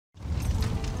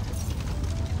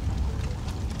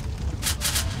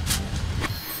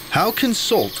How can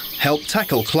salt help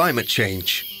tackle climate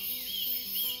change?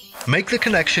 Make the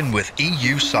connection with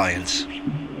EU science.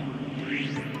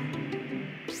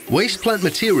 Waste plant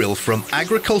material from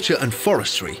agriculture and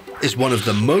forestry is one of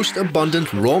the most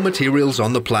abundant raw materials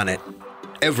on the planet.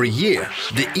 Every year,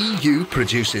 the EU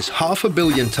produces 500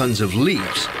 million tons of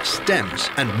leaves, stems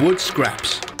and wood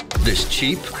scraps. This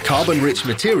cheap, carbon-rich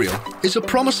material is a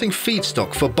promising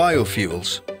feedstock for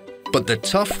biofuels. But the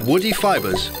tough, woody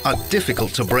fibers are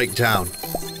difficult to break down.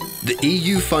 The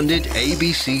EU-funded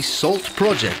ABC Salt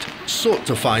project sought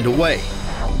to find a way.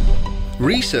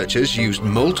 Researchers used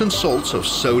molten salts of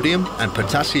sodium and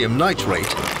potassium nitrate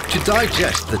to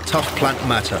digest the tough plant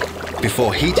matter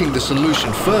before heating the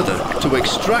solution further to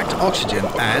extract oxygen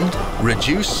and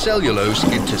reduce cellulose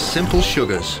into simple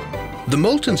sugars. The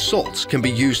molten salts can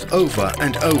be used over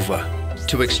and over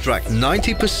to extract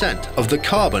 90% of the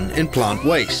carbon in plant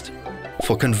waste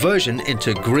for conversion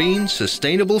into green,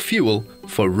 sustainable fuel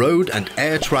for road and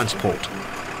air transport.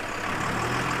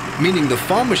 Meaning the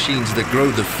farm machines that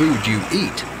grow the food you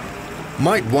eat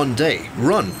might one day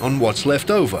run on what's left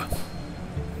over.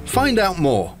 Find out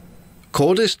more.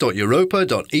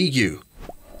 cordis.europa.eu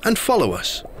and follow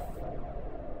us.